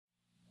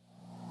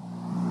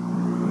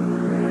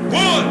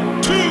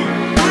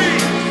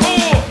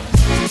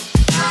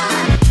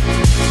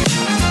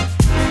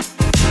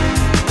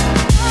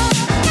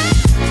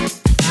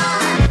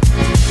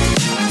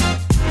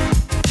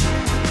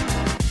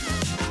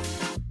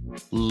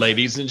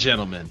Ladies and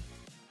gentlemen,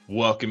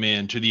 welcome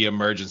in to the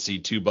Emergency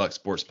 $2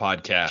 Sports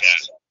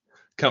Podcast.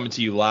 Coming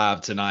to you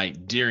live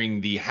tonight during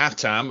the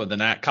halftime of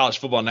the College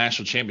Football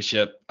National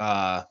Championship.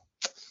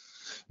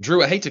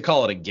 Drew, I hate to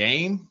call it a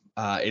game.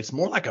 It's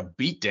more like a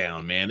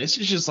beatdown, man. This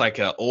is just like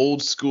an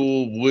old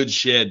school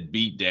woodshed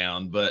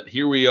beatdown. But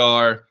here we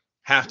are,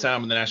 halftime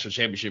of the National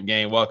Championship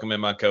game. Welcome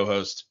in my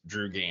co-host,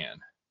 Drew Gann.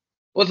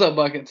 What's up,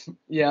 Buckets?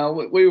 Yeah,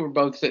 we were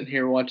both sitting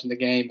here watching the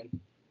game, and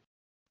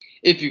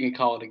if you can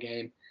call it a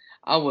game.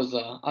 I was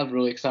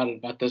really excited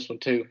about this one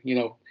too. You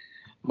know,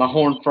 my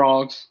horned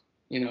frogs,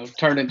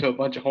 turned into a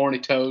bunch of horny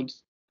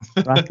toads.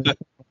 Yeah,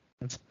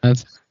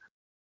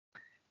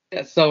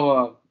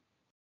 so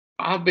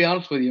I'll be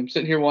honest with you. I'm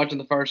sitting here watching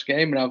the first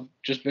game, and I've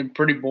just been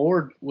pretty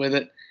bored with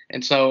it.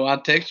 And so I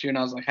texted you, and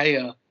I was like,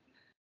 "Hey,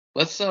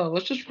 let's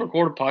just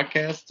record a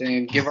podcast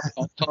and give our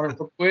thoughts on it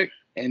real quick,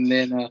 and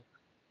then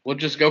we'll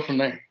just go from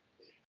there."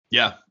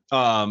 Yeah.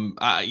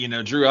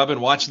 Drew, I've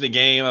been watching the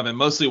game. I've been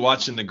mostly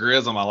watching the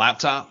Grizz on my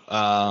laptop,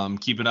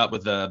 keeping up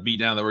with the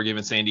beatdown that we're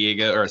giving San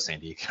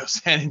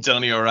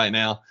Antonio right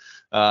now.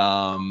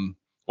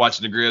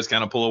 Watching the Grizz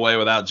kind of pull away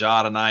without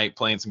Ja tonight,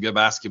 playing some good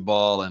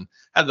basketball, and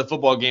had the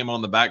football game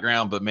on the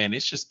background. But man,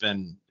 it's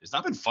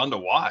not been fun to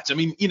watch. I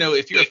mean,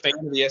 if you're a fan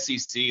of the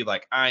SEC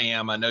like I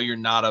am, I know you're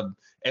not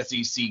a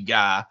SEC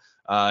guy.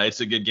 It's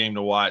a good game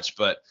to watch,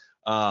 but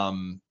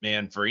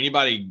man, for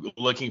anybody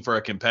looking for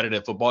a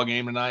competitive football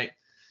game tonight,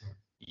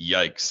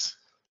 yikes.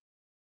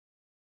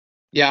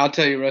 Yeah, I'll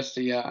tell you,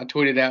 Rusty. I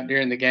tweeted out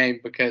during the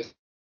game because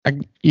like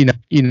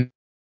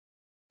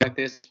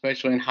this,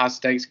 especially in high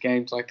stakes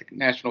games like the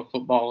National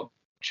Football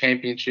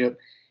Championship,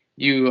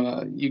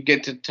 you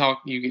get to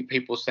talk. You get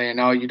people saying,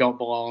 "Oh, you don't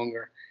belong,"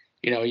 or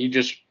you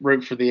just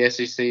root for the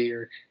SEC,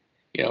 or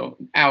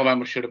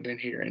Alabama should have been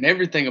here. And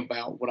everything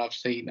about what I've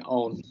seen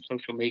on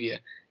social media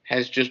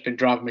has just been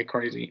driving me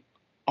crazy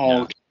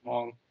all day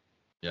long.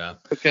 Yeah.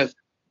 Because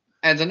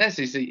as an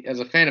SEC, as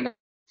a fan of the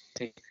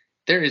team,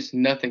 there is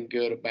nothing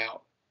good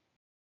about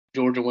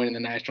Georgia winning the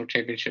national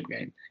championship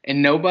game.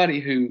 And nobody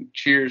who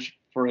cheers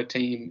for a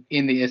team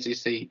in the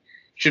SEC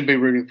should be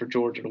rooting for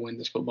Georgia to win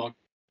this football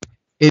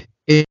game.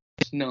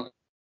 It's none.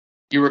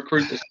 You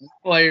recruit the same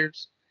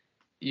players.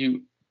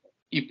 You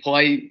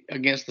play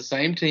against the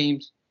same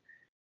teams.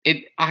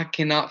 I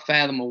cannot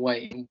fathom a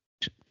way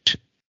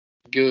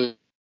good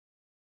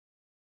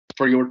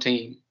for your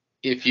team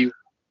if you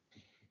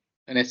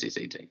an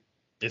SEC team.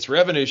 It's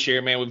revenue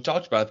share, man. We've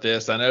talked about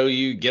this. I know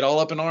you get all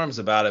up in arms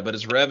about it, but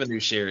it's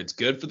revenue share. It's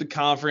good for the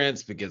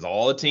conference because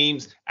all the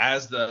teams,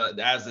 as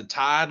the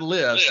tide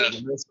lifts,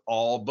 it lifts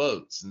all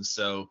boats. And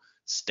so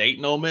State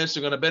and Ole Miss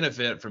are going to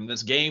benefit from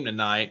this game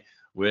tonight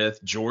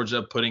with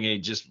Georgia putting a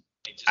just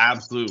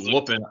absolute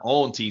whooping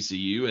on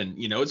TCU. And,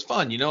 it's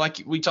fun.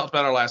 Like we talked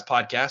about our last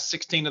podcast,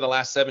 16 of the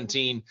last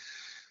 17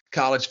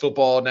 college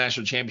football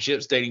national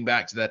championships dating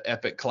back to that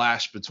epic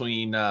clash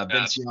between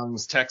Vince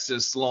Young's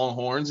Texas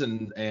Longhorns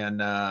and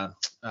Matt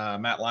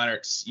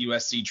Leinert's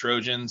USC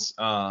Trojans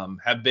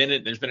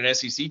there's been an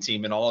SEC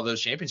team in all of those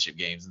championship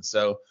games. And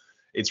so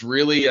it's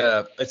really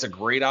it's a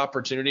great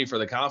opportunity for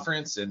the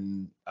conference.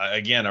 And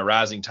again, a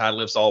rising tide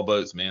lifts all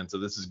boats, man. So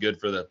this is good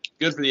for the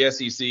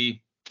SEC,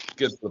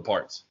 good for the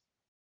parts.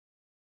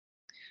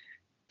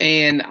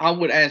 And I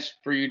would ask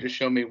for you to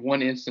show me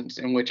one instance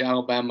in which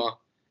Alabama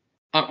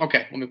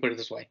okay, let me put it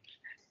this way.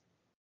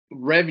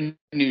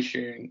 Revenue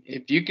sharing,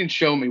 if you can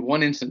show me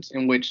one instance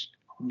in which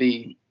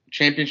the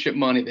championship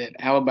money that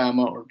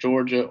Alabama or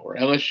Georgia or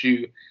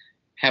LSU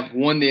have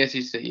won the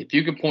SEC, if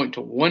you can point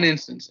to one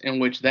instance in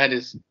which that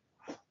has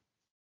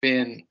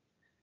been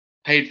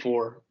paid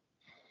for,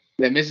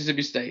 that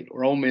Mississippi State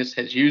or Ole Miss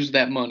has used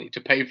that money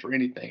to pay for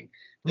anything,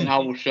 then I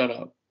will shut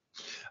up.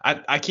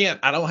 I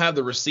don't have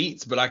the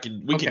receipts, but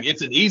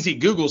it's an easy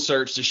Google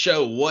search to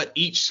show what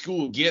each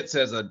school gets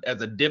as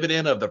a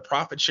dividend of the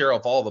profit share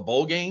of all the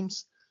bowl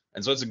games.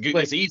 And so it's an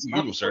easy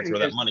Google search where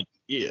that money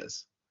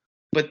is.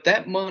 But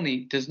that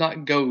money does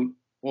not go,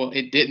 well,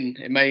 it didn't.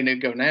 It may not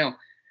go now.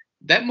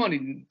 That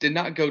money did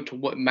not go to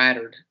what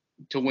mattered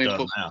to win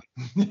football.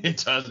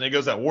 It does. And it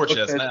goes at war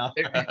chest now.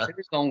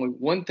 There's only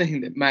one thing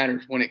that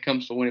matters when it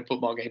comes to winning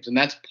football games, and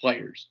that's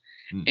players.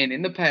 And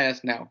in the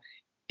past now,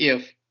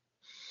 if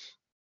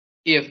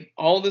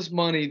all this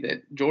money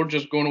that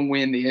Georgia's going to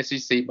win the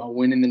SEC by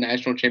winning the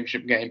national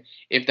championship game,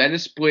 if that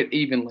is split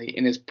evenly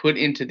and is put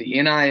into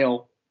the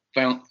NIL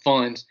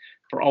funds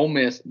for Ole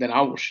Miss, then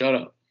I will shut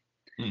up.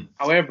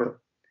 However,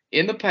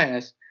 in the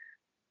past,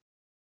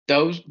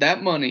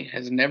 that money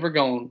has never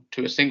gone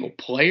to a single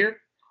player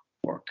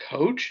or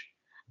coach.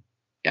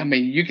 I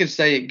mean, you can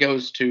say it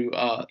goes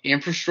to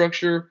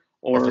infrastructure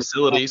or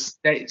facilities.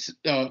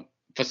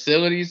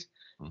 Facilities.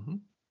 Mm-hmm.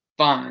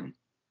 Fine.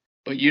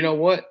 But you know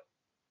what?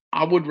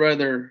 I would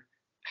rather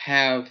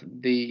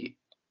be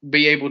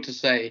able to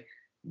say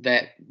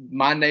that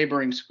my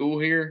neighboring school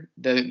here,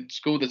 the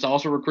school that's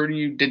also recruiting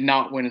you, did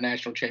not win a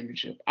national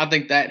championship. I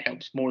think that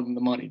helps more than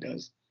the money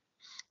does.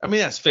 I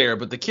mean, that's fair,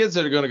 but the kids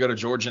that are going to go to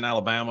Georgia and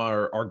Alabama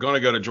are going to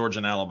go to Georgia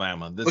and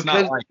Alabama. That's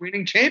not like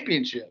winning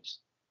championships.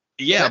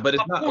 Yeah, but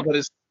it's not. But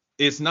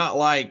it's not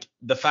like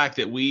the fact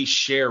that we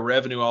share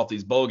revenue off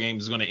these bowl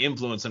games is going to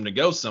influence them to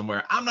go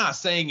somewhere. I'm not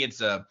saying it's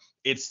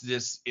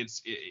this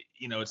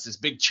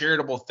big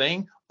charitable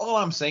thing. All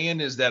I'm saying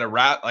is that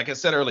like I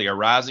said earlier, a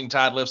rising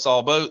tide lifts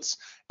all boats.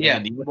 Yeah,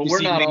 and the but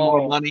SEC made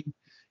more money.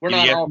 We're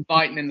not all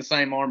fighting in the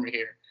same army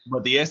here.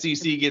 But the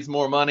SEC gets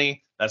more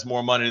money. That's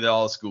more money to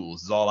all the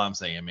schools. Is all I'm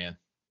saying, man.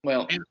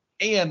 Well,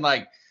 and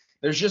like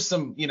there's just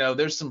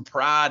there's some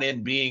pride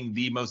in being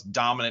the most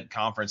dominant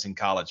conference in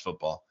college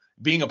football.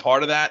 Being a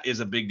part of that is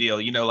a big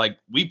deal. Like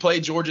we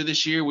played Georgia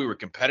this year. We were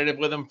competitive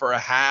with them for a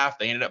half.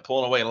 They ended up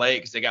pulling away late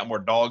because they got more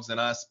dogs than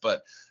us.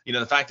 But,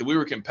 the fact that we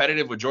were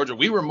competitive with Georgia,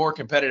 we were more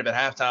competitive at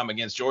halftime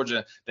against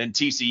Georgia than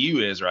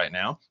TCU is right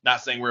now.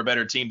 Not saying we're a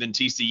better team than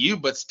TCU,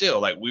 but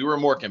still, like we were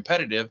more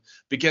competitive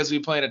because we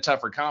play in a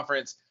tougher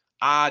conference.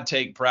 I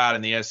take pride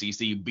in the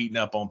SEC beating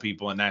up on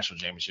people in national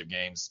championship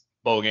games,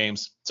 bowl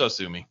games. So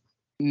sue me.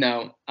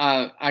 No,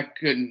 I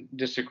couldn't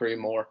disagree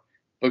more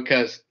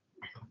because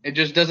it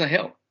just doesn't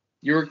help.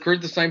 You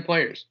recruit the same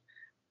players.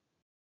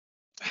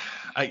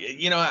 I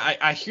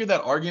hear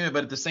that argument,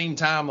 but at the same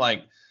time,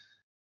 like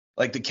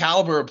the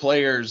caliber of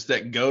players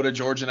that go to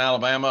Georgia and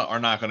Alabama are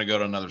not going to go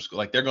to another school.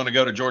 Like they're going to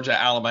go to Georgia,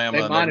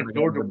 Alabama. They might if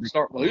Georgia would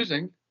start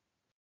losing.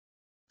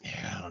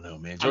 Yeah, I don't know,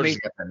 man.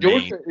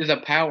 Georgia is a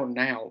power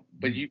now,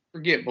 but you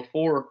forget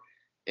before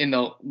in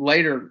the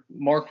later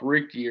Mark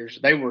Richt years,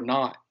 they were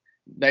not.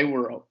 They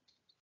were an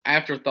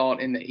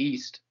afterthought in the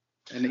East.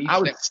 And the East I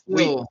would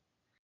still.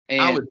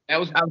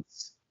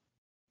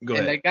 Go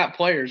ahead. And they got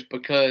players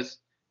because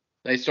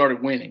they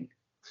started winning.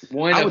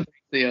 One of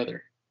the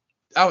other.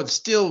 I would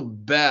still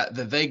bet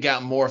that they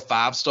got more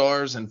 5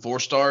 stars and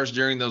 4 stars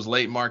during those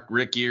late Mark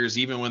Richt years,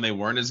 even when they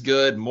weren't as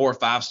good, more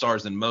 5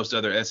 stars than most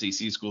other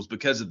SEC schools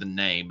because of the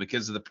name,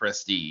 because of the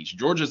prestige.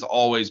 Georgia's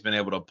always been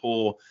able to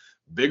pull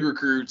big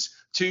recruits.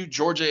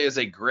 Georgia is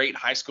a great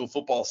high school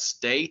football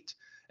state.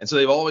 And so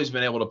they've always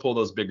been able to pull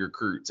those big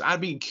recruits. I'd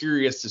be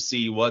curious to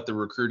see what the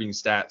recruiting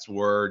stats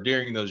were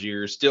during those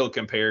years, still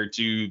compared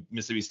to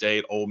Mississippi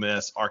State, Ole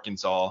Miss,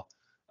 Arkansas,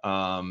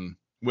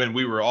 when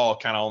we were all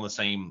kind of on the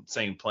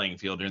same playing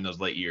field during those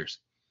late years.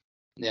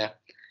 Yeah.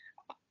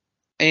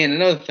 And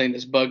another thing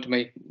that's bugged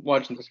me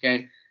watching this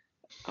game,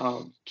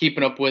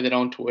 keeping up with it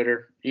on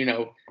Twitter,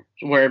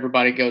 where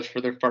everybody goes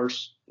for their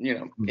first,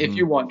 if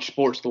you watch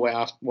sports the way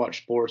I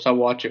watch sports, I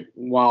watch it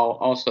while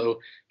also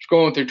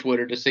scrolling through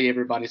Twitter to see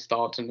everybody's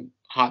thoughts and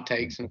hot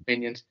takes and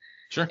opinions.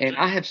 Sure. And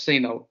I have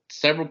seen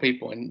several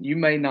people, and you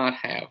may not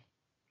have,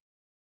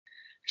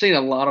 seen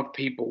a lot of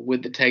people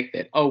with the take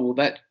that,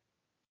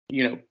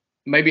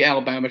 maybe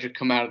Alabama should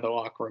come out of the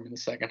locker room in the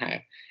second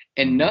half.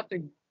 And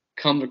nothing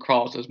comes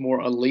across as more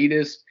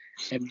elitist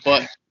and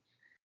butt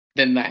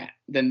than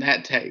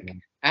that take. Yeah.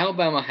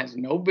 Alabama has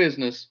no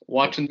business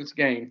watching this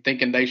game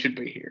thinking they should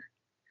be here.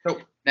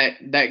 Nope.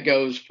 That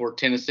goes for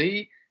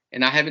Tennessee,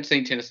 and I haven't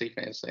seen Tennessee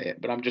fans say it,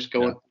 but I'm just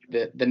going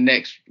the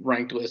next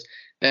ranked list.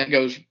 That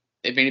goes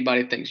if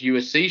anybody thinks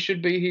USC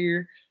should be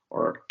here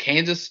or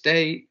Kansas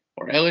State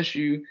or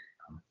LSU,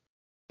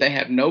 they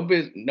have no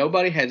business.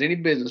 Nobody has any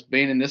business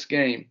being in this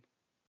game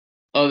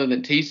other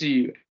than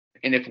TCU.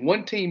 And if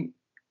one team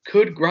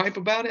could gripe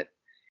about it,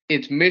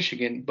 it's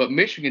Michigan, but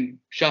Michigan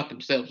shot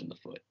themselves in the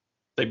foot.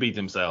 They beat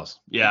themselves.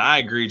 Yeah, I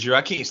agree, Drew.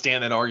 I can't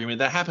stand that argument.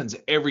 That happens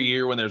every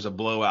year when there's a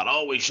blowout.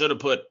 Oh, we should have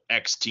put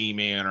X team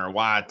in or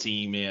Y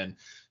team in.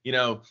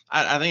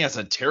 I think that's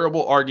a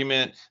terrible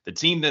argument. The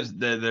team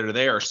that are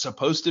there are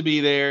supposed to be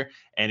there.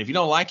 And if you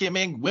don't like it,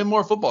 man, win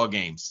more football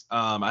games.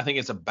 I think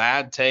it's a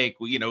bad take.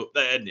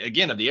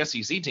 Again, of the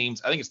SEC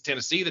teams, I think it's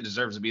Tennessee that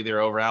deserves to be there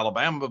over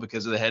Alabama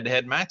because of the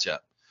head-to-head matchup.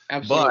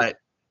 Absolutely. But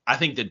I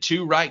think the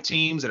 2 right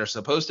teams that are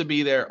supposed to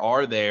be there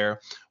are there.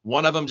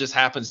 One of them just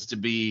happens to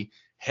be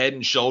head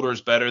and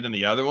shoulders better than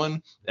the other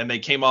one, and they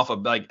came off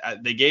of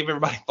they gave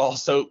everybody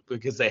false hope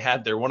because they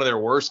had one of their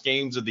worst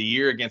games of the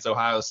year against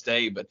Ohio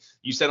State. But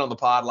you said on the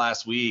pod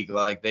last week,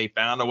 they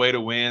found a way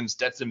to win.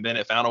 Stetson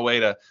Bennett found a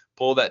way to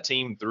pull that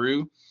team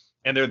through,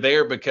 and they're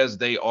there because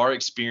they are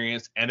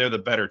experienced and they're the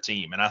better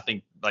team. And I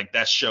think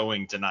that's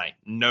showing tonight,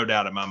 no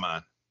doubt in my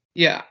mind.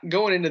 Yeah,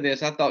 going into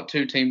this, I thought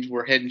 2 teams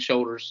were head and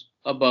shoulders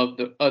above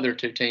the other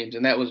 2 teams,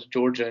 and that was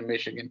Georgia and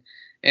Michigan.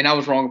 And I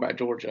was wrong about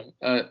Georgia.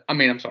 I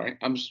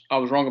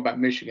was wrong about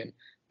Michigan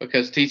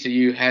because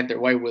TCU had their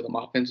way with them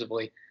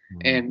offensively,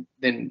 and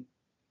then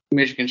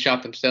Michigan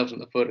shot themselves in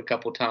the foot a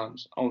couple of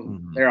times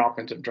on their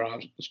offensive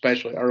drives,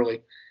 especially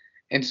early.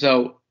 And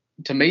so,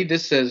 to me,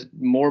 this says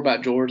more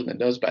about Georgia than it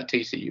does about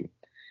TCU.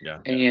 Yeah.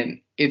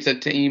 And it's a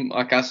team,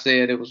 like I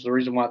said, it was the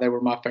reason why they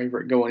were my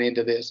favorite going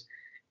into this.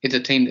 It's a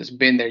team that's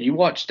been there. You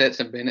watch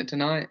Stetson Bennett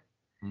tonight,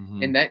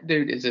 and that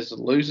dude is as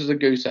loose as a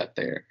goose out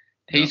there.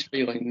 He's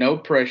feeling no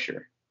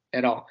pressure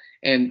at all.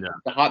 And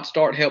the hot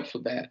start helps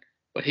with that.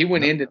 But he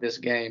went into this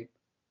game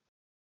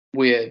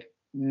with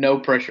no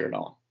pressure at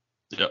all.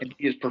 Yep. And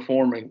he is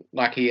performing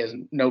like he has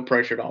no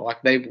pressure at all.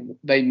 Like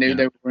they knew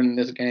they were winning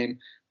this game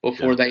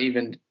before they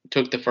even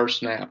took the first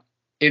snap.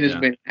 It has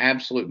been an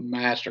absolute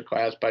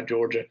masterclass by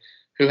Georgia,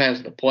 who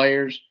has the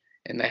players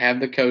and they have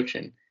the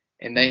coaching,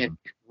 and they had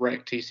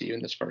wrecked TCU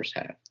in this first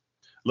half.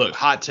 Look,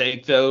 hot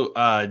take though,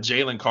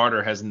 Jalen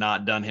Carter has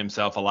not done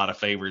himself a lot of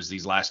favors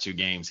these last two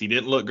games. He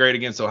didn't look great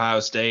against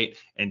Ohio State,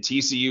 and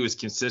TCU is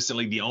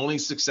consistently the only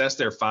success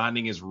they're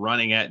finding is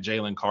running at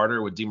Jalen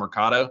Carter with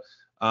DeMarcado.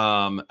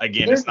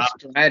 Again, There's it's not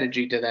a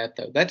strategy to that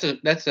though.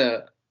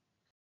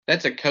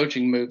 That's a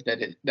coaching move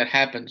that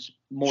happens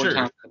more sure.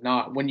 times than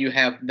not when you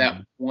have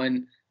that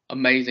one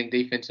amazing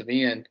defensive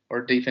end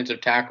or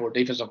defensive tackle or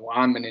defensive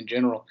lineman in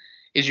general.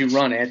 Is you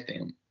run at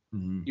them.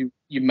 You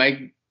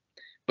make.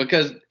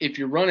 Because if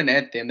you're running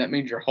at them, that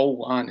means your whole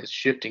line is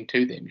shifting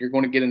to them. You're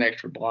going to get an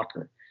extra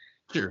blocker.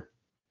 Sure.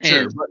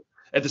 But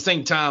at the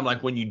same time,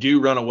 like when you do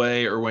run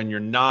away or when you're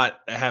not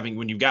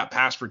when you've got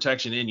pass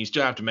protection in, you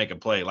still have to make a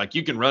play. Like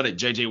you can run at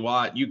J.J.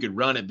 Watt, you could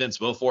run at Vince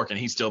Wilfork, and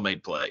he still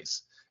made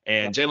plays.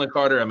 And Jalen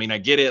Carter, I mean, I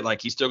get it.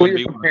 Like he's still going to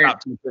be one of the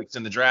top 2 picks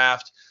in the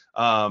draft.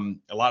 A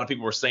lot of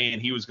people were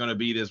saying he was going to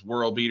be this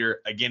world beater.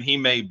 Again, he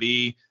may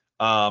be.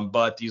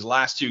 But these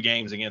last 2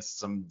 games against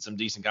some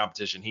decent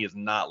competition, he has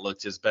not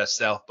looked his best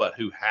self. But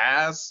who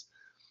has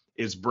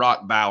is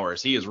Brock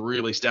Bowers. He has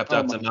really stepped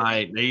up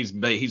tonight. God.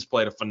 He's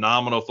played a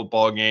phenomenal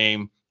football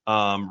game.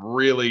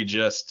 Really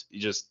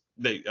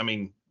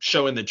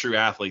showing the true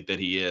athlete that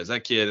he is.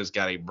 That kid has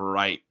got a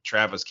bright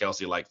Travis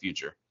Kelce-like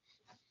future.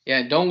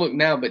 Yeah, don't look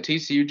now, but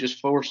TCU just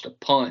forced a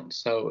punt.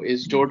 So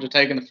is Georgia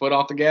taking the foot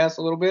off the gas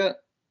a little bit?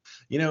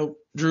 You know,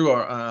 Drew,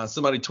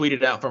 somebody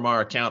tweeted out from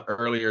our account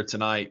earlier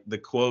tonight the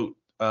quote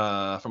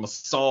from a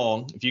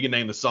song. If you can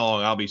name the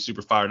song, I'll be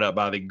super fired up,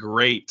 by the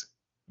great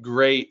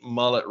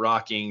mullet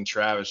rocking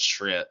Travis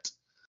Tritt.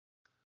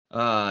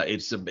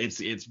 It's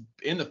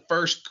in the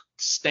first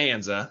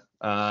stanza,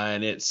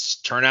 and it's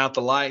turn out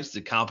the lights,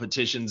 the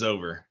competition's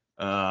over.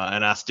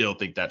 And I still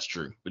think that's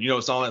true. But you know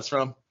what song that's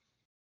from?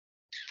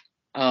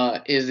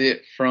 Is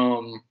it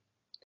from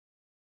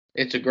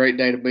It's a Great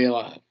Day to Be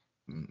Alive?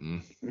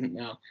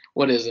 No.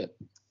 What is it?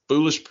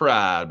 Foolish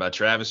Pride by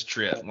Travis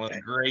Tritt. One of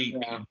the great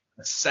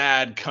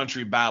sad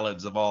country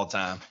ballads of all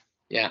time.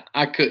 Yeah,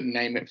 I couldn't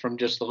name it from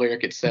just the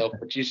lyric itself,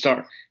 but if you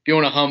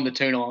want to hum the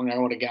tune along, I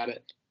would have got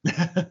it.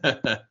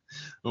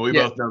 Well, we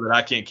both know that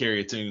I can't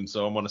carry a tune,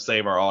 so I'm going to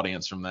save our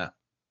audience from that.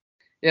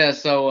 Yeah,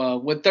 so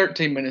with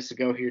 13 minutes to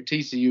go here,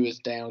 TCU is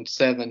down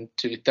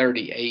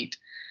 7-38.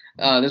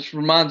 This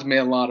reminds me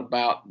a lot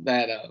about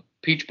that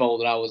Peach Bowl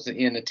that I was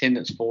in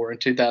attendance for in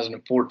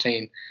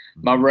 2014.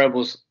 My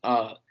Rebels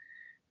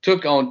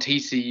took on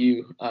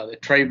TCU, the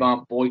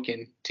Trayvon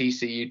Boykin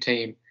TCU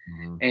team,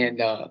 and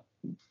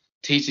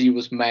TCU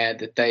was mad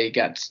that they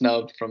got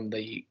snubbed from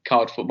the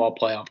college football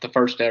playoff, the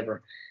first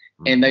ever,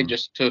 and they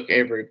just took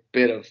every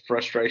bit of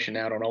frustration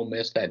out on Ole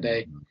Miss that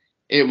day.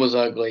 It was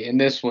ugly, and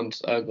this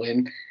one's ugly.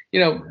 And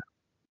you know,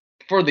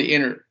 for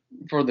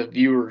the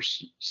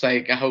viewers'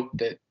 sake, I hope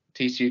that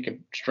TCU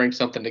can string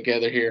something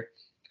together here.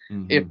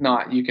 If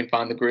not, you can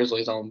find the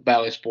Grizzlies on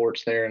Bally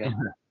Sports. They're in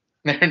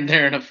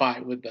a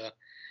fight with the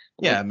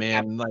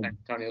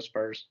Antonio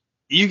Spurs.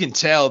 You can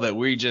tell that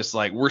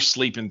we're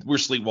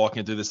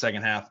sleepwalking through the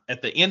second half.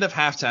 At the end of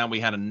halftime, we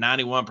had a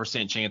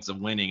 91% chance of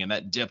winning, and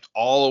that dipped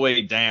all the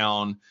way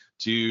down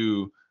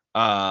to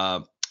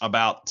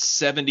about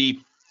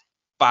 75%.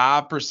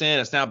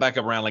 It's now back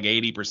up around like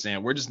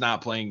 80%. We're just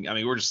not playing. I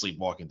mean, we're just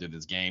sleepwalking through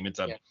this game.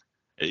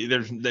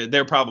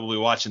 They're probably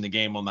watching the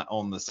game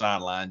on the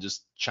sideline,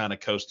 just trying to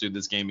coast through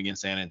this game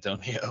against San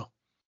Antonio.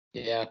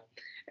 Yeah,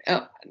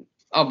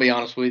 I'll be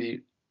honest with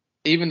you.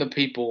 Even the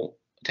people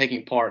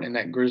taking part in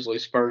that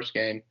Grizzlies Spurs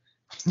game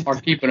are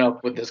keeping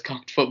up with this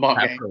college football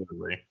game.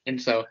 Absolutely. And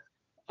so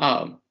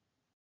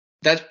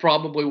that's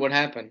probably what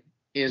happened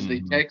is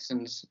the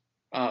Texans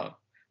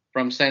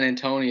from San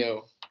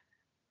Antonio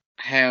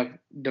have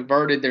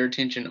diverted their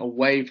attention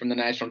away from the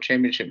national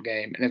championship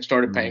game and have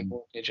started paying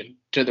more attention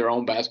to their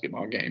own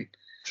basketball game.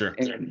 Sure.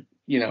 And,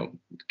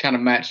 kind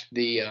of matched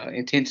the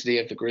intensity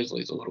of the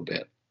Grizzlies a little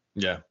bit.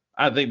 Yeah.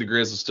 I think the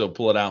Grizz will still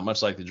pull it out,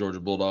 much like the Georgia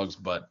Bulldogs,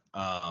 but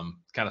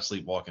kind of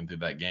sleepwalking through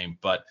that game.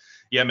 But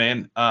yeah,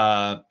 man,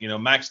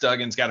 Max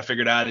Duggan's got to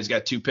figure it out. He's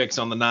got 2 picks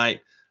on the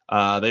night.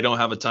 They don't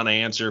have a ton of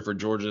answer for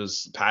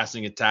Georgia's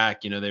passing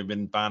attack. They've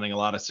been finding a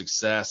lot of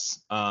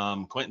success.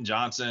 Quentin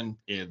Johnson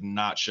has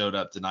not showed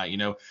up tonight.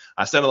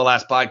 I said on the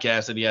last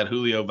podcast that he had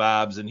Julio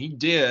vibes, and he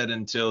did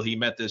until he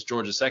met this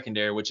Georgia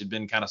secondary, which had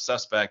been kind of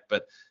suspect,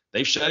 but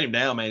they've shut him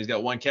down, man. He's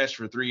got 1 catch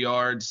for 3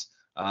 yards.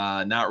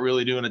 Not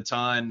really doing a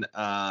ton,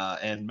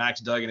 and Max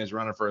Duggan is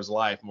running for his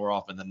life more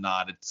often than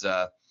not. It's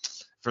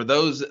for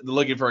those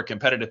looking for a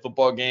competitive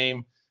football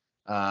game,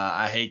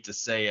 I hate to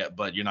say it,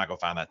 but you're not going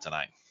to find that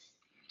tonight.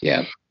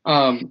 Yeah.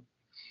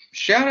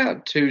 Shout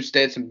out to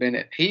Stetson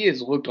Bennett. He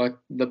has looked like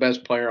the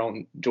best player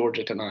on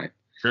Georgia tonight.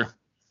 Sure.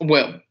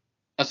 Well,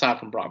 aside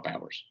from Brock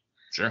Bowers.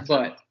 Sure.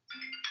 But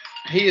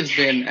he has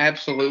been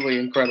absolutely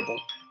incredible.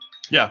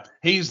 Yeah,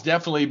 he's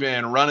definitely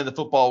been running the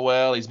football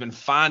well. He's been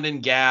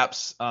finding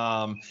gaps.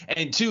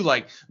 And too,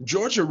 like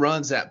Georgia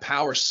runs that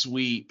power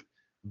sweep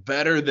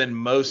better than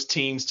most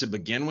teams to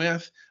begin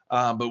with.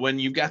 But when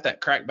you've got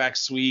that crackback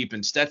sweep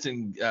and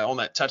Stetson on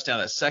that touchdown,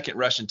 that second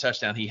rushing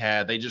touchdown he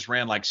had, they just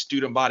ran like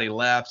student body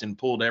left and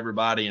pulled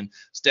everybody. And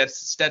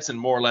Stetson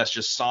more or less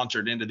just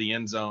sauntered into the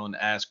end zone,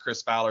 as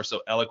Chris Fowler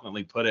so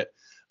eloquently put it.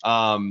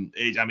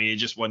 It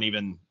just wasn't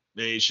even.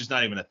 It's just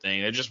not even a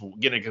thing. They're just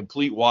getting a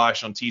complete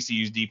wash on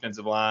TCU's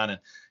defensive line. And,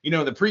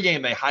 the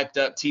pregame, they hyped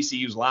up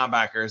TCU's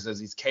linebackers as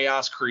these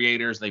chaos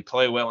creators. They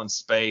play well in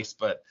space.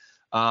 But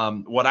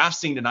what I've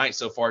seen tonight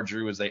so far,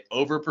 Drew, is they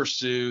over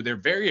pursue. They're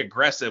very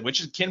aggressive,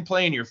 which can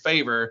play in your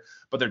favor,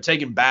 but they're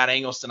taking bad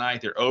angles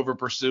tonight. They're over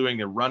pursuing.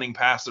 They're running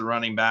past the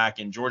running back.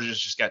 And Georgia's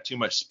just got too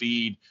much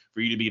speed for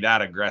you to be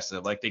that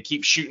aggressive. Like, they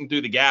keep shooting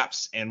through the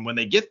gaps. And when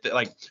they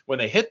when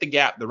they hit the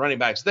gap, the running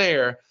back's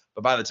there.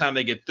 But by the time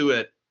they get through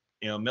it,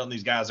 Milton,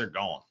 these guys are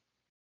gone.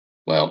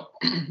 Well,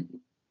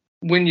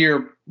 when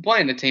you're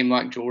playing a team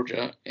like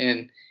Georgia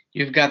and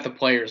you've got the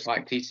players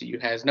like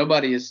TCU has,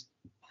 nobody's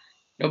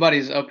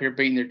up here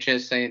beating their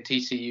chest saying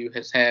TCU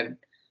has had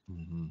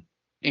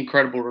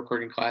incredible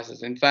recruiting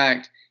classes. In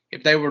fact,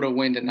 if they were to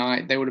win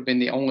tonight, they would have been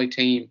the only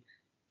team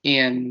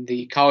in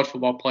the college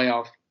football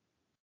playoff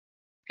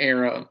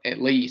era,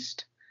 at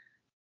least,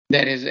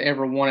 that has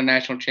ever won a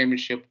national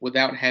championship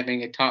without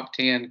having a top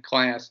 10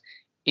 class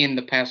in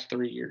the past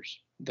 3 years.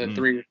 The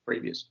 3 years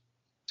previous.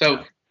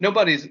 So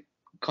nobody's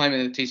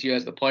claiming that TCU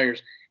has the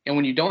players. And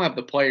when you don't have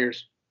the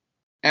players,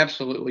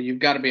 absolutely, you've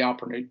got to be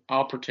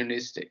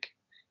opportunistic.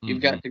 You've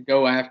got to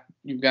go after,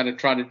 you've got to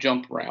try to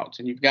jump routes,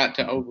 and you've got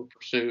to over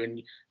pursue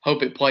and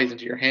hope it plays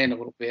into your hand a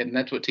little bit. And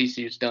that's what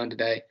TCU's done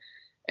today.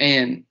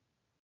 And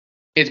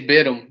it's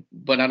bit them,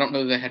 but I don't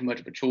know that they had much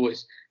of a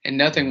choice. And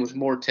nothing was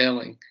more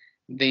telling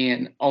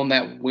than on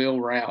that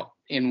wheel route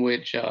in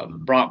which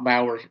Brock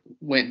Bowers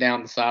went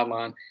down the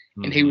sideline,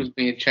 and he was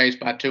being chased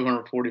by a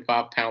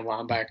 245-pound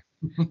linebacker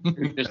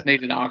who just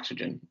needed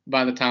oxygen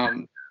by the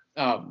time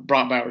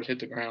Brock Bowers hit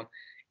the ground.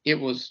 It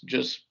was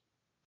just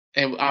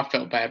I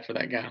felt bad for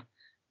that guy.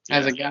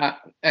 Yeah.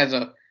 As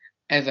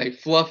a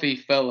fluffy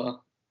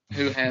fella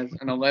who has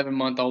an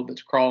 11-month-old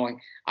that's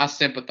crawling, I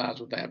sympathize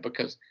with that,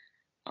 because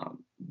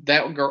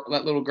that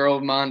little girl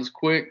of mine is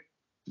quick,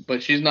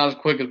 but she's not as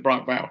quick as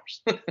Brock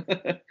Bowers.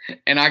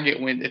 And I get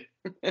winded.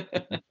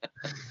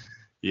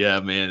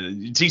 Yeah,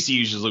 man.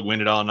 TCU just looked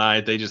winded all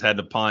night. They just had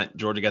to punt.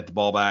 Georgia got the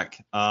ball back.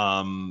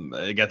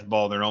 They got the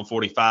ball in their own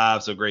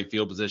 45, so great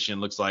field position.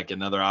 Looks like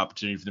another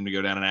opportunity for them to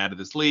go down and add to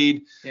this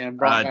lead. Yeah,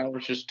 Brock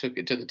Bowers just took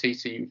it to the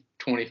TCU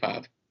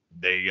 25.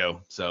 There you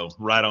go. So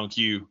right on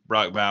cue,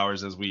 Brock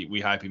Bowers, as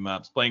we hype him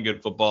up. He's playing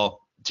good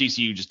football.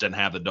 TCU just doesn't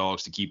have the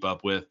dogs to keep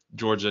up with.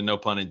 Georgia, no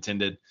pun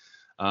intended.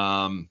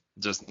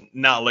 Just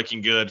not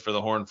looking good for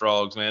the Horned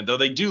Frogs, man. Though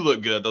they do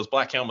look good. Those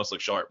black helmets look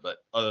sharp, but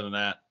other than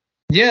that.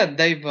 Yeah,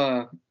 they've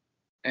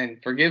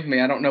and forgive me,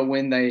 I don't know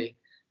when they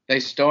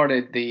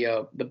started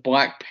the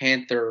Black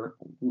Panther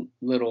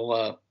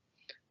little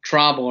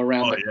tribal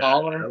around the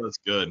collar. That looks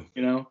good.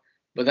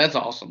 But that's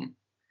awesome.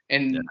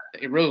 And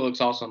it really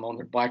looks awesome on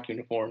their black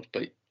uniforms.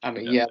 But I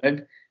mean,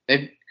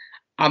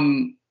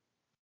 I'm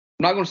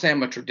not going to say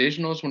I'm a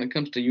traditionalist when it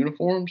comes to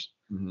uniforms,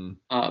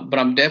 but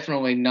I'm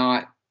definitely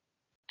not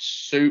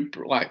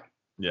super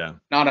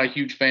not a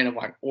huge fan of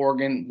like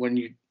Oregon when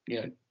you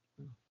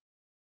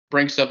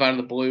bring stuff out of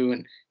the blue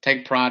and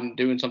take pride in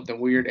doing something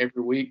weird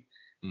every week.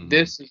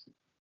 This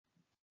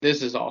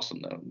is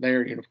awesome though.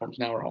 Their uniforms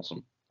now are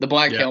awesome. The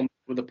black helmet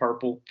with the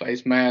purple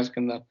face mask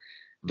and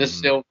the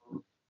silver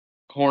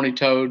horny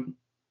toad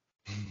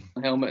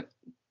helmet.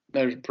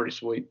 Those are pretty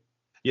sweet.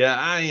 Yeah,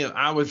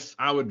 I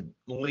would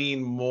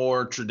lean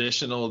more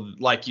traditional,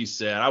 like you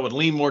said. I would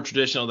lean more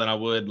traditional than I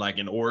would like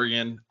in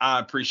Oregon. I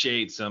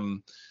appreciate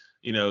some,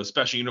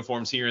 special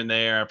uniforms here and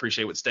there. I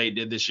appreciate what State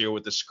did this year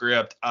with the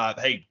script.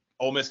 Hey,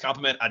 Ole Miss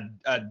compliment.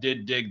 I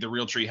did dig the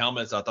Realtree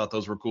helmets. I thought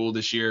those were cool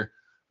this year.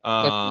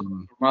 My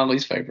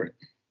least favorite.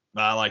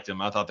 I liked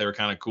them. I thought they were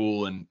kind of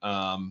cool, and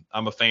I'm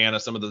a fan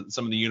of some of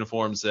the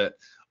uniforms that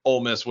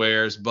Ole Miss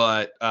wears.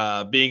 But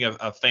being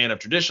a fan of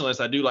traditionalists,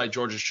 I do like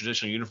Georgia's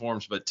traditional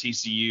uniforms. But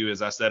TCU,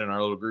 as I said in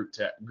our little group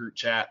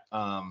chat,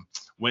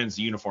 wins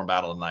the uniform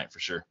battle tonight for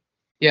sure.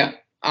 Yeah,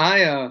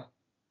 I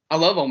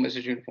love Ole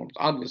Miss's uniforms.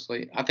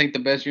 Obviously, I think the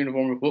best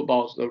uniform in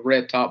football is the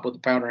red top with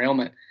the powder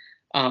helmet.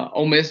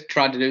 Ole Miss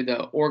tried to do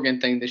the Oregon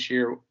thing this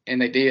year, and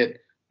they did,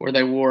 where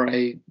they wore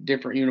a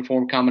different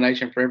uniform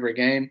combination for every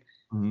game.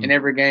 In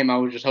every game, I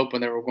was just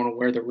hoping they were going to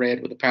wear the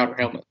red with the powder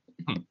helmet.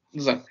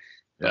 So,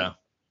 yeah.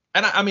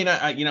 And I'm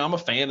a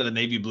fan of the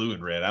navy blue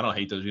and red. I don't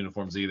hate those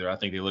uniforms either. I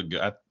think they look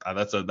good.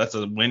 That's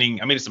a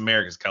winning. I mean, it's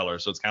America's color,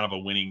 so it's kind of a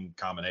winning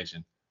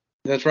combination.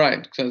 That's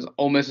right, because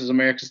Ole Miss is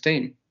America's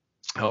team.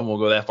 I won't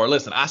go that far.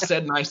 Listen, I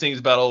said nice things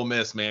about Ole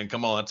Miss, man.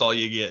 Come on, that's all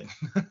you get.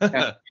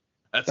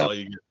 That's all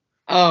you get.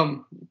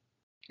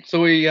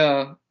 So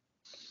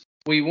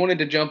we wanted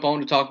to jump on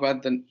to talk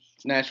about the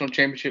national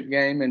championship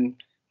game,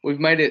 and we've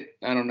made it,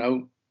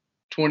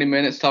 20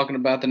 minutes talking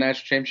about the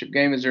national championship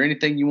game. Is there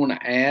anything you want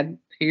to add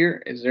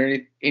here? Is there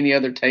any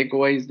other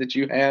takeaways that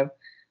you have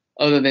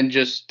other than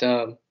just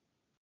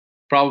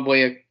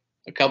probably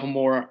a couple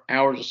more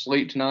hours of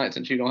sleep tonight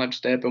since you don't have to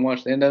stay up and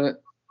watch the end of it?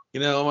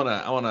 I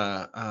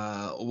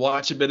wanna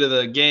watch a bit of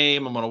the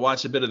game. I'm gonna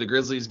watch a bit of the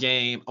Grizzlies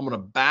game. I'm gonna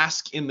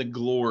bask in the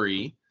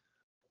glory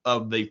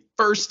of the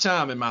first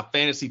time in my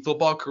fantasy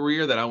football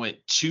career that I went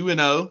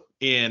 2-0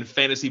 in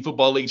fantasy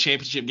football league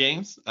championship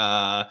games.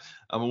 I'm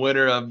a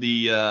winner of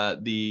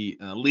the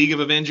League of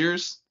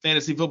Avengers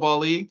fantasy football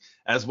league,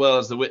 as well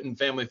as the Witten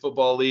Family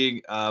Football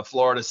League.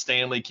 Florida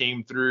Stanley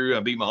came through. I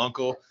beat my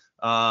uncle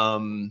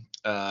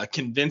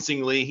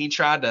convincingly. He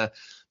tried to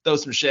throw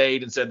some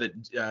shade and said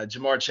that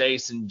Jamar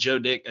Chase and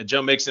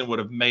Joe Mixon would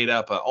have made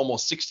up a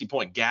almost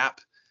 60-point gap.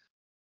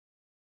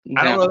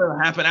 I don't know that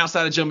would happen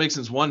outside of Joe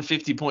Mixon's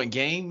 150-point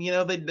game.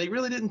 They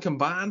really didn't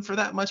combine for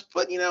that much,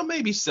 but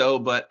maybe so.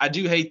 But I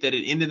do hate that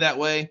it ended that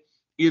way.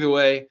 Either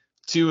way,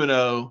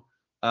 2-0,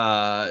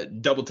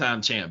 double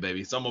time champ,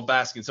 baby. So I'm gonna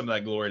bask in some of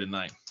that glory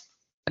tonight.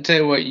 I tell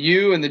you what,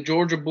 you and the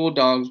Georgia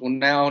Bulldogs will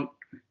now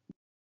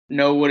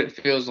know what it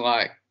feels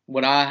like,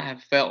 what I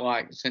have felt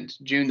like since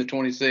June the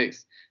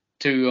 26th,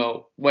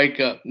 to wake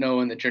up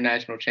knowing that you're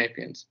national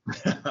champions.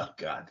 Oh,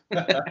 God.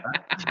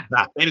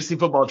 Fantasy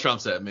football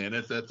trumps that, man.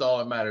 That's all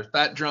that matters.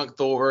 Fat Drunk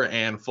Thor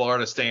and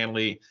Florida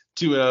Stanley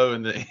 2-0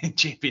 in the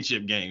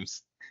championship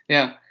games.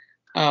 Yeah.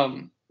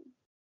 I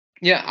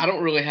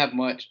don't really have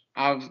much.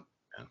 I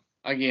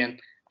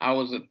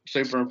was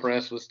super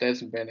impressed with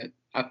Stetson Bennett.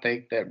 I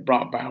think that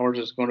Brock Bowers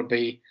is going to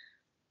be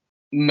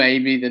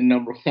maybe the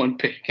number one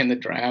pick in the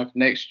draft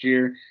next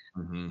year.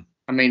 Mm-hmm.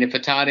 I mean, if a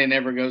tight end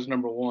ever goes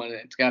number one,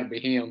 it's got to be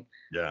him.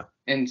 Yeah.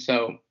 And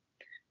so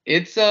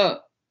it's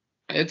a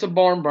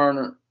barn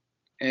burner,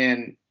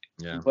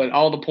 but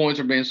all the points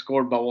are being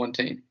scored by one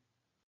team.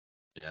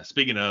 Yeah.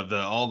 Speaking of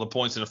all the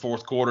points in the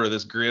fourth quarter of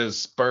this Grizz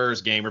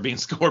Spurs game are being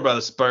scored by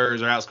the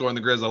Spurs. They're outscoring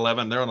the Grizz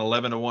 11. They're on an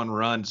 11-1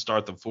 run to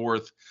start the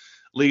fourth,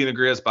 leading the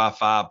Grizz by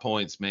 5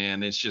 points.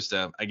 Man, it's just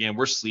again,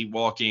 we're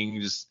sleepwalking.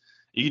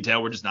 You can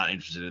tell we're just not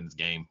interested in this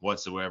game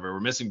whatsoever. We're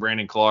missing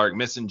Brandon Clark,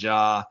 missing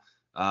Ja.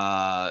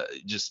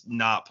 Just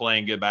not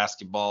playing good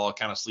basketball,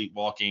 kind of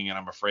sleepwalking, and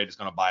I'm afraid it's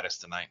going to bite us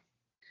tonight.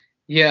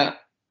 Yeah,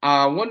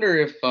 I wonder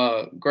if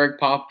Greg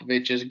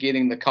Popovich is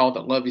getting the call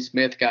that Lovie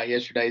Smith got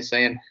yesterday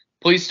saying,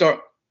 please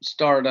start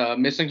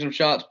missing some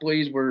shots,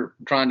 please. We're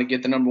trying to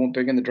get the number one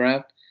pick in the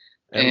draft.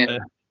 And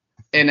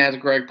as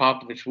Greg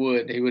Popovich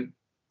would, he would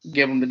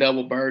give him the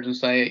double birds and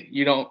say,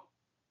 you don't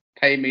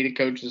pay me to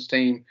coach this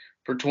team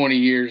for 20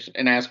 years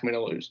and ask me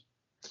to lose.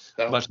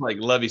 So. Much like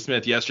Lovie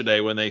Smith yesterday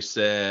when they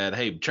said,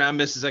 hey, try and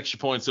miss his extra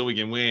points so we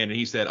can win. And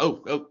he said,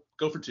 oh,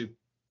 go for two.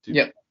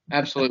 Yep,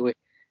 absolutely.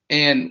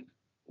 And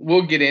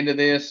we'll get into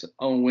this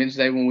on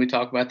Wednesday when we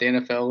talk about the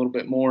NFL a little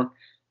bit more.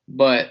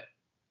 But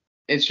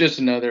it's just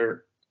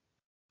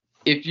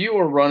if you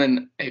are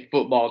running a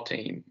football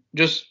team,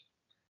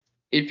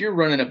 if you're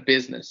running a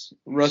business,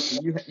 Russ,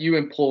 you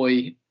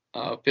employ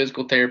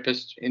physical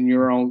therapists in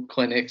your own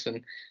clinics.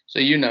 And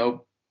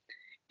so,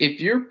 if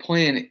your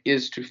plan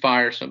is to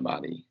fire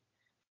somebody,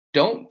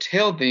 don't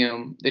tell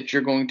them that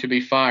you're going to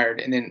be fired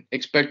and then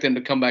expect them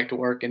to come back to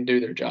work and do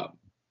their job.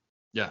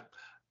 Yeah.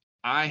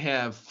 I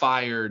have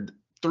fired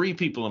 3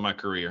 people in my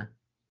career,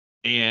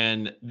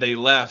 and they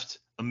left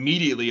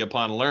immediately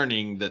upon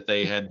learning that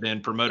they had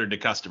been promoted to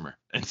customer.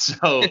 And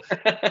so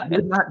I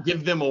did not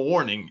give them a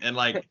warning. And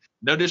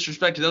no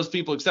disrespect to those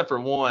people except for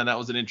one. That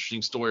was an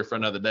interesting story for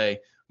another day.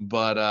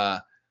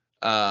 But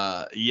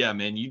yeah,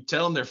 man, you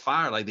tell them they're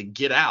fired, they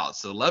get out.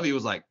 So Lovey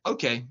was like,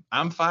 okay,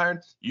 I'm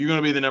fired. You're going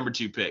to be the number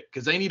 2 pick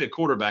because they need a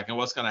quarterback. And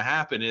what's going to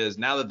happen is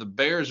now that the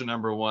Bears are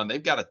number 1,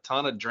 they've got a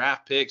ton of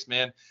draft picks,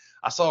 man.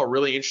 I saw a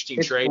really interesting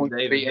trade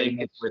today. They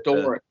get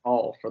historic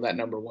all for that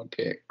number 1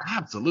 pick.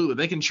 Absolutely.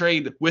 They can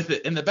trade with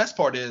it. And the best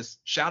part is,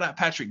 shout out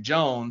Patrick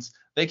Jones.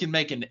 They can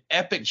make an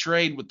epic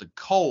trade with the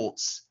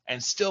Colts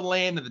and still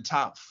land in the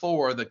top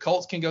 4. The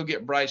Colts can go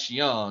get Bryce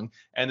Young,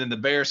 and then the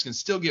Bears can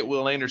still get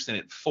Will Anderson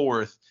at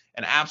 4th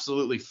and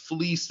absolutely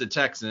fleece the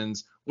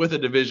Texans with a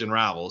division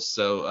rival.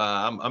 So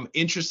I'm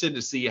interested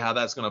to see how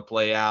that's going to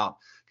play out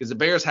because the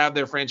Bears have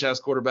their franchise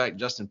quarterback.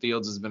 Justin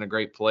Fields has been a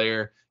great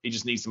player. He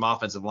just needs some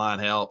offensive line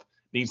help,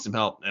 needs some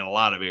help in a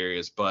lot of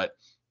areas, but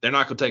they're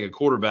not going to take a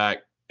quarterback.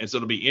 And so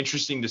it'll be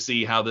interesting to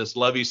see how this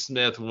Lovie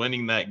Smith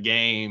winning that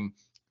game,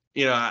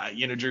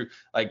 Drew,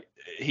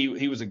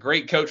 he was a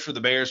great coach for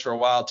the Bears for a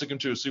while, took him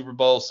to a Super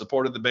Bowl,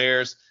 supported the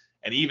Bears,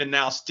 and even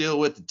now still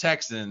with the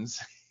Texans,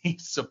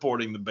 he's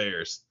supporting the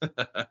Bears.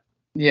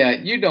 Yeah,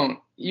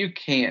 you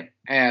can't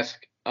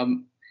ask.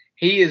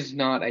 He is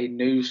not a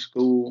new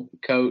school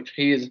coach.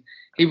 He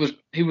was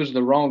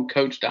the wrong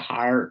coach to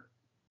hire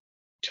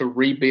to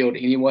rebuild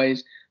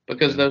anyways,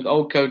 because those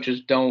old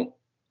coaches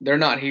they're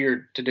not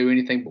here to do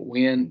anything but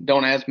win.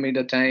 Don't ask me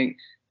to tank.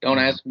 Don't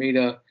ask me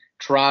to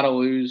try to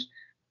lose.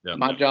 Yep.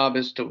 My job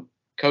is to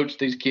coach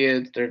these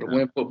kids. They're to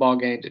win football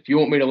games. If you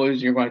want me to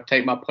lose, you're going to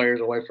take my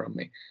players away from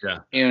me.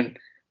 Yeah. And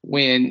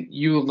when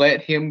you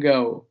let him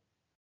go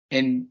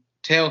and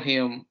tell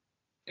him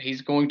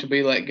he's going to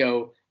be let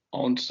go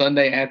on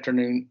Sunday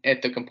afternoon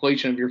at the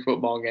completion of your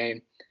football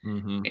game,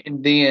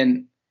 and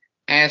then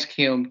ask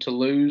him to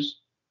lose,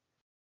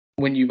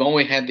 when you've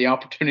only had the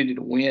opportunity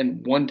to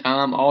win one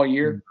time all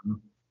year,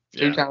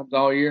 two times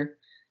all year.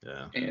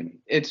 Yeah. And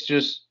it's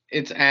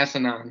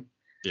asinine.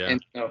 Yeah.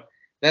 And so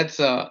that's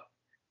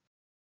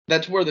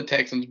where the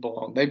Texans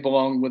belong. They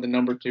belong with the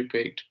number 2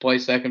 pick to play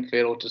second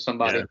fiddle to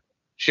somebody. Yeah.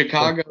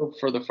 Chicago,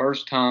 for the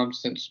first time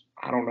since,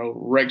 I don't know,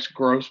 Rex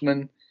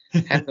Grossman,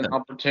 has an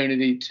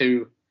opportunity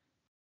to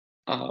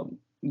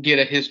get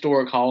a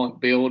historic haul and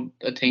build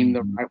a team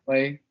the right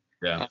way.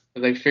 Yeah.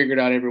 They figured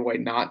out every way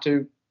not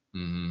to.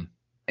 Mm-hmm.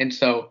 And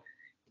so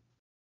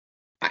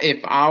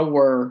if I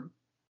were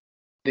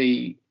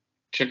the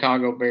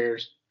Chicago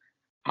Bears,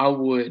 I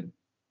would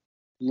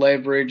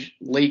leverage,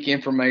 leak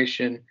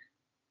information,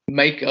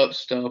 make up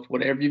stuff,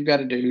 whatever you've got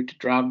to do to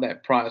drive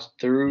that price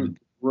through the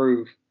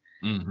roof.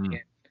 Mm-hmm.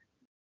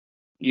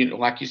 And,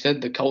 like you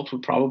said, the Colts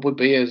would probably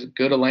be as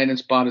good a landing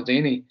spot as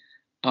any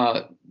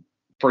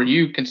for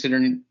you,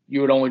 considering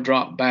you would only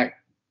drop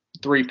back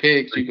 3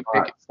 picks. You could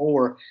pick at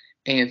 4,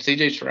 and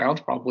C.J.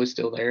 Stroud's probably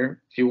still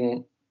there if you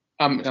want.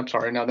 I'm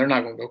sorry, no, they're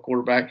not going to go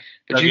quarterback.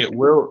 But you get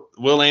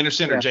Will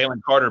Anderson or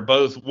Jalen Carter,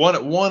 both. One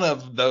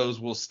of those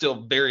will still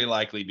very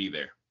likely be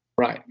there.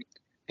 Right.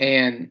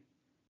 And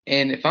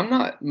if I'm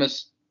not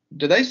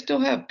do they still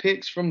have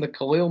picks from the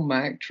Khalil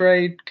Mack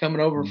trade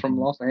coming over from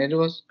Los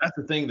Angeles? That's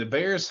the thing. The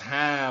Bears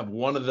have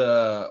one of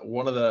the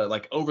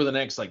like over the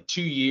next like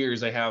 2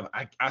 years, they have.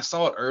 I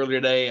saw it earlier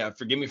today.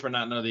 Forgive me for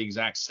not knowing the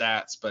exact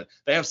stats, but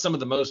they have some of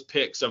the most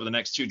picks over the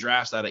next 2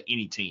 drafts out of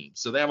any team.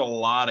 So they have a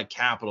lot of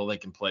capital they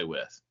can play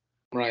with.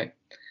 Right.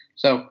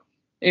 So,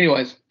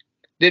 anyways,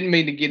 didn't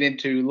mean to get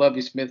into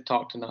Lovie Smith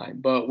talk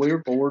tonight, but we were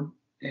bored,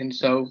 and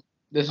so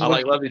this is. I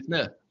like Lovie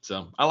Smith.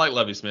 So I like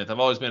Lovie Smith. I've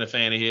always been a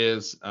fan of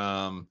his.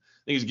 I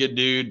think he's a good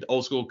dude,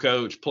 old school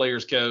coach,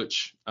 players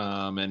coach,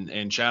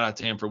 and shout out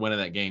to him for winning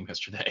that game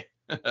yesterday.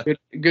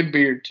 good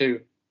beard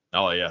too.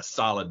 Oh yeah,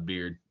 solid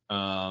beard.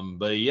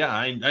 But yeah,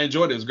 I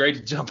enjoyed it. It was great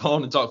to jump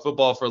on and talk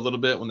football for a little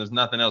bit when there's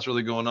nothing else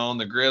really going on.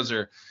 The Grizz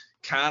are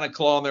kind of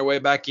clawing their way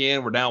back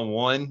in. We're down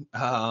 1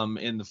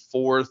 in the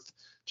 4th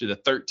to the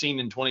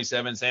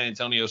 13-27 San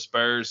Antonio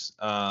Spurs.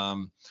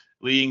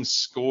 Leading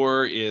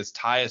scorer is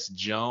Tyus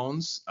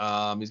Jones.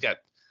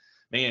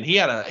 He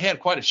had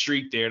quite a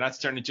streak there. Not to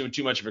turn into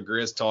too much of a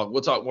Grizz talk.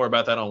 We'll talk more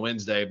about that on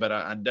Wednesday, but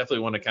I definitely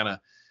want to kind of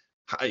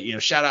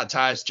shout out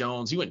Tyus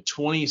Jones. He went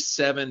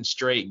 27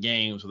 straight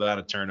games without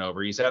a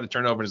turnover. He's had a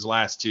turnover in his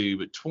last 2,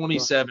 but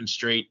 27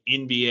 straight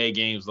NBA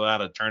games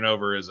without a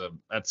turnover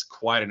that's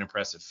quite an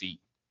impressive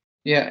feat.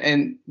 Yeah,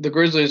 and the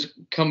Grizzlies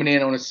coming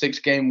in on a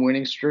 6-game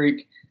winning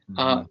streak.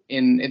 And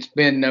it's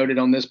been noted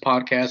on this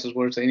podcast as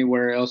well as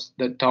anywhere else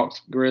that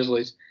talks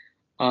Grizzlies.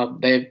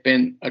 They've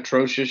been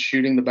atrocious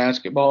shooting the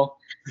basketball.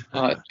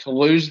 To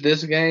lose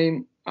this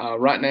game,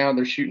 right now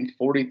they're shooting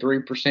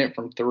 43%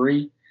 from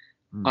 3,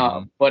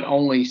 but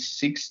only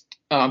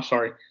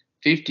 58%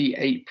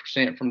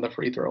 from the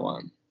free throw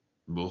line.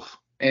 Oof.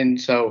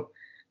 And so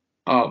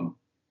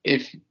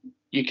if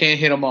you can't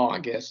hit them all, I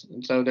guess.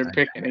 And so they're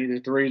picking either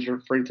threes or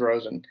free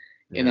throws. And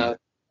in a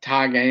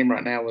tie game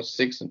right now with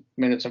 6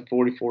 minutes and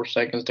 44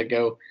 seconds to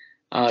go,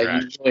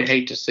 you really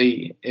hate to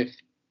see if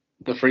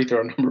the free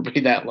throw number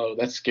be that low.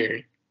 That's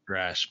scary.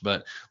 Trash.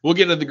 But we'll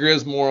get into the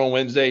Grizz more on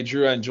Wednesday.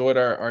 Drew, I enjoyed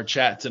our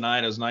chat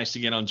tonight. It was nice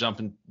to get on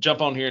jump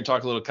on here and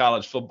talk a little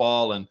college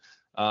football. And,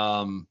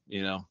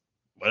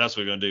 what else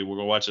are we going to do? We're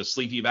going to watch a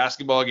sleepy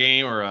basketball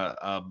game or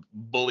a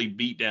bully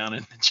beatdown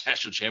in the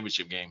national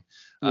championship game.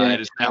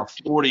 It is now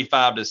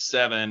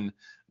 45-7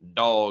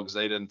 dogs.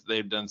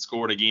 They've done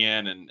scored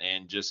again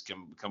and just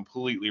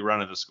completely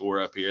running the score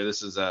up here.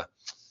 This is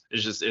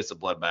it's a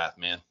bloodbath,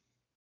 man.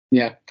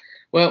 Yeah.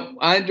 Well,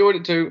 I enjoyed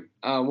it too.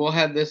 We'll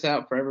have this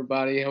out for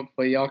everybody.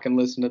 Hopefully y'all can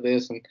listen to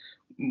this, and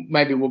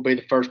maybe we'll be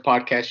the first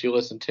podcast you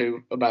listen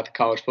to about the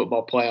college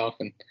football playoff.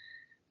 And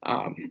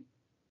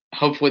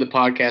hopefully the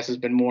podcast has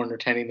been more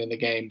entertaining than the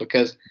game,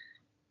 because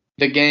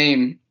the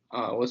game,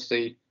 let's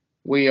see,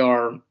 we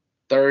are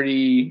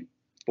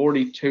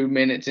 42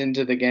 minutes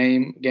into the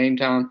game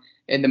time,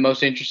 and the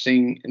most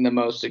interesting and the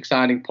most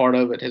exciting part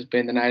of it has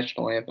been the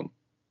national anthem.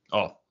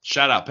 Oh,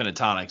 shout out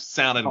Pentatonics.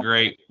 Sounded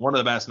great. One of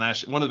the best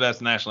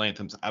national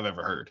anthems I've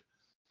ever heard.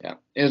 Yeah,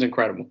 it was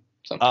incredible.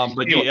 So,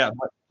 but anyway, yeah,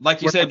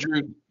 like you said,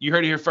 Drew, you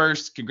heard it here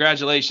first.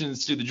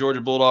 Congratulations to the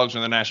Georgia Bulldogs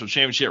on the national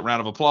championship.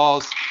 Round of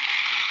applause.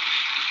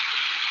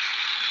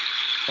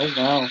 Oh,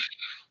 wow.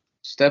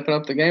 Stepping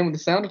up the game with the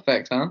sound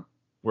effects, huh?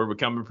 We're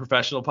becoming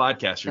professional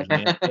podcasters,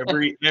 man.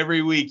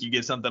 Every week you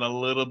get something a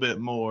little bit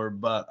more.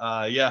 But,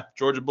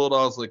 Georgia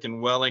Bulldogs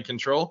looking well in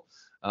control.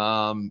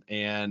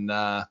 And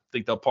I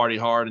think they'll party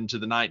hard into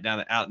the night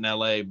out in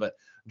L.A. But,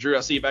 Drew,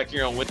 I'll see you back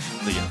here on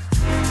Wednesday.